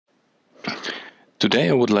Today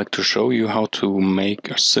I would like to show you how to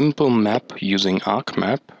make a simple map using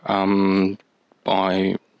ArcMap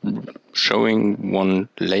by showing one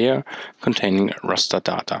layer containing raster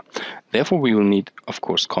data. Therefore we will need, of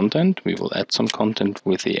course, content. We will add some content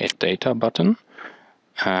with the Add Data button,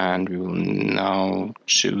 and we will now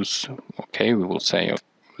choose, we will say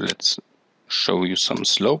let's show you some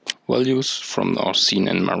slope values from our scene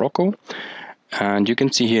in Morocco. And you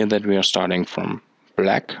can see here that we are starting from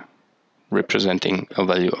black, representing a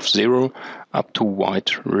value of 0, up to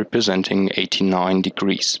white, representing 89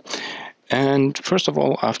 degrees. And first of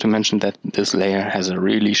all, I have to mention that this layer has a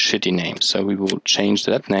really shitty name, so we will change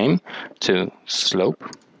that name to slope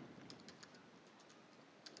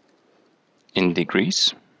in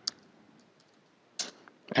degrees.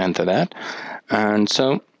 Enter that. And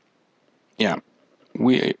so, yeah,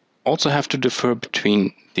 we also have to differ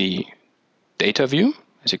between the data view.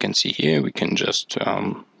 As you can see here, we can just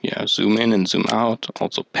zoom in and zoom out,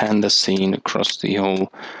 also pan the scene across the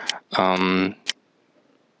whole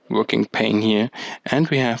working pane here. And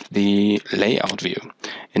we have the layout view.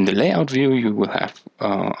 In the layout view, you will have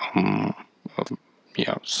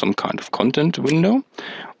some kind of content window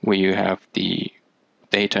where you have the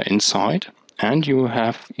data inside, and you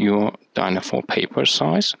have your Dyna4 paper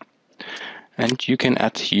size, and you can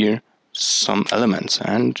add here some elements.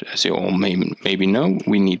 And as you all maybe know,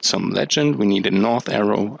 we need some legend, we need a north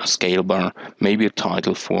arrow, a scale bar, maybe a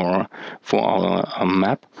title for our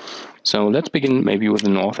map. So let's begin maybe with the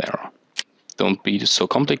north arrow. Don't be so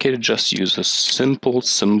complicated, just use a simple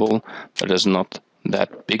symbol that is not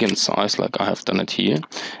that big in size like I have done it here.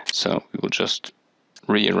 So we will just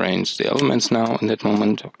rearrange the elements now in that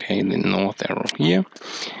moment. Okay, the north arrow here.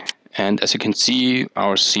 And as you can see,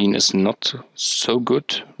 our scene is not so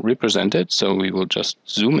good represented, so we will just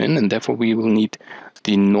zoom in, and therefore we will need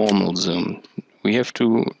the normal zoom. We have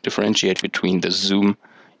to differentiate between the zoom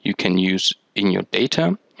you can use in your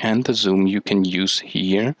data and the zoom you can use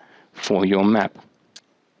here for your map.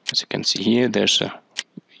 As you can see here, there's a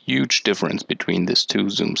huge difference between these two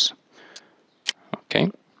zooms. Okay.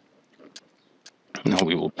 Now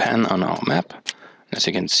we will pan on our map. As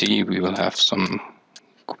you can see, we will have some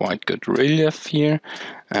quite good relief here,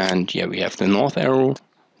 and yeah, we have the north arrow.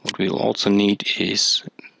 What we'll also need is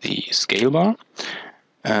the scale bar,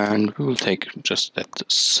 and we will take just that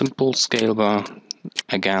simple scale bar.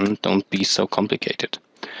 Again, don't be so complicated.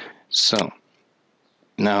 So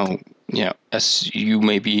now, yeah, as you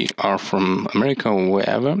maybe are from America or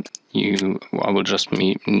wherever, I will just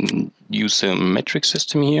use a metric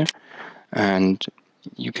system here, and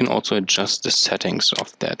you can also adjust the settings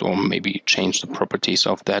of that, or maybe change the properties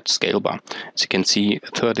of that scale bar. As you can see,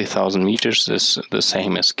 30,000 meters is the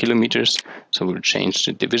same as kilometers, so we'll change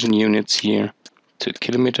the division units here to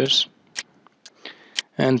kilometers.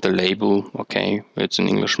 And the label, okay, it's an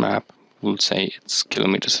English map, we'll say it's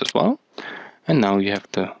kilometers as well. And now you have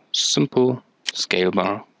the simple scale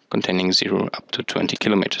bar containing 0 up to 20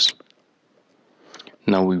 kilometers.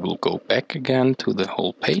 Now we will go back again to the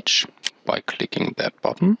whole page by clicking that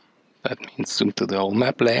button. That means zoom to the whole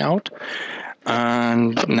map layout.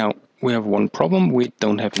 And now we have one problem. We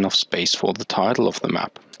don't have enough space for the title of the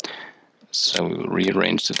map. So we will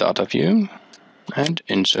rearrange the data view and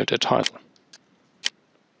insert a title.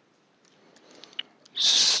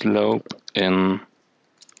 Slope in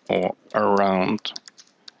or around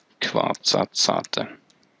Quartzsate.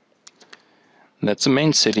 That's the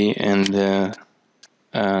main city in that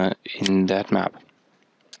map.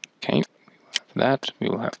 Okay, we will have that. We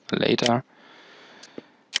will have later.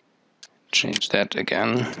 Change that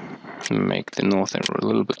again. Make the north arrow a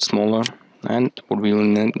little bit smaller. And what we will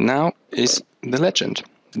need now is the legend.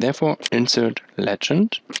 Therefore, insert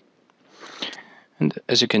legend. And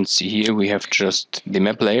as you can see here, we have just the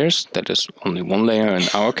map layers. That is only one layer in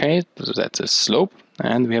our case. So that's a slope.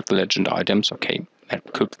 And we have the legend items. Okay,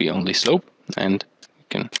 that could be only slope. And we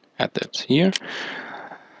can add that here.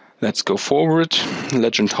 Let's go forward.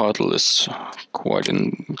 Legend title is quite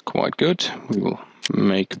good. We will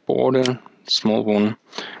make a border, small one.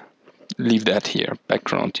 Leave that here.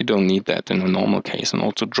 Background, you don't need that in a normal case. And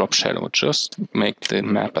also drop shadow. Just make the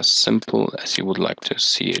map as simple as you would like to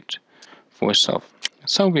see it for yourself.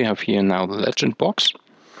 So we have here now the legend box.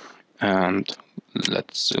 And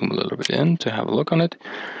let's zoom a little bit in to have a look on it.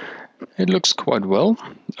 It looks quite well.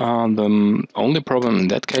 The only problem in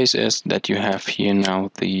that case is that you have here now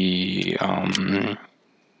the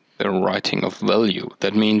writing of value.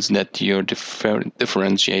 That means that you're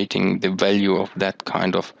differentiating the value of that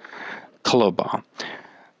kind of color bar.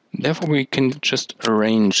 Therefore, we can just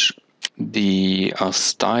arrange the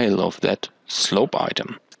style of that slope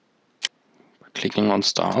item. By clicking on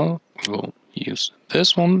style, we will use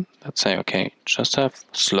this one. Let's say, okay, just have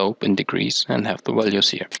slope in degrees and have the values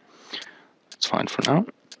here. That's fine for now.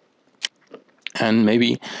 And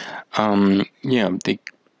maybe, yeah, the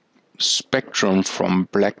spectrum from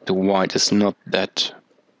black to white is not that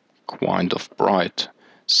kind of bright.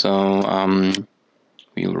 So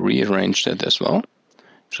we'll rearrange that as well,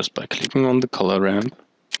 just by clicking on the color ramp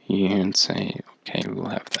here and say, okay, we'll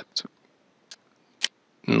have that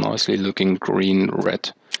nicely looking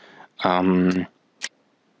green-red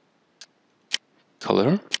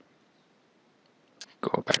color.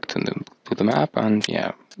 Go back to the map, and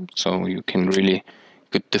yeah, so you can really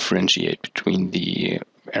could differentiate between the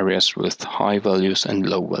areas with high values and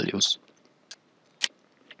low values.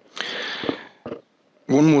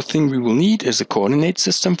 One more thing we will need is a coordinate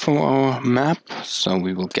system for our map. So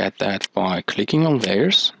we will get that by clicking on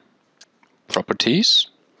layers, properties.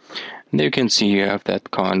 And there you can see you have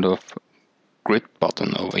that kind of grid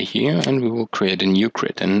button over here, and we will create a new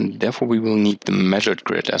grid, and therefore we will need the measured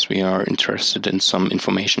grid as we are interested in some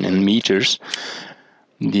information in meters.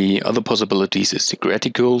 The other possibilities is the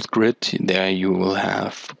gradical grid. There you will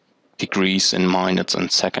have degrees and minutes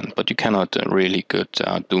and second, but you cannot really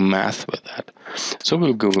do math with that. So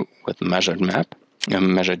we'll go with measured map,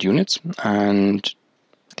 measured units, and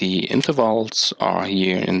the intervals are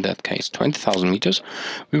here in that case 20,000 meters.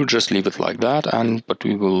 We will just leave it like that, but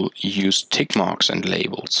we will use tick marks and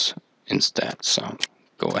labels instead. So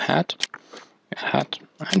go ahead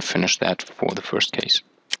and finish that for the first case.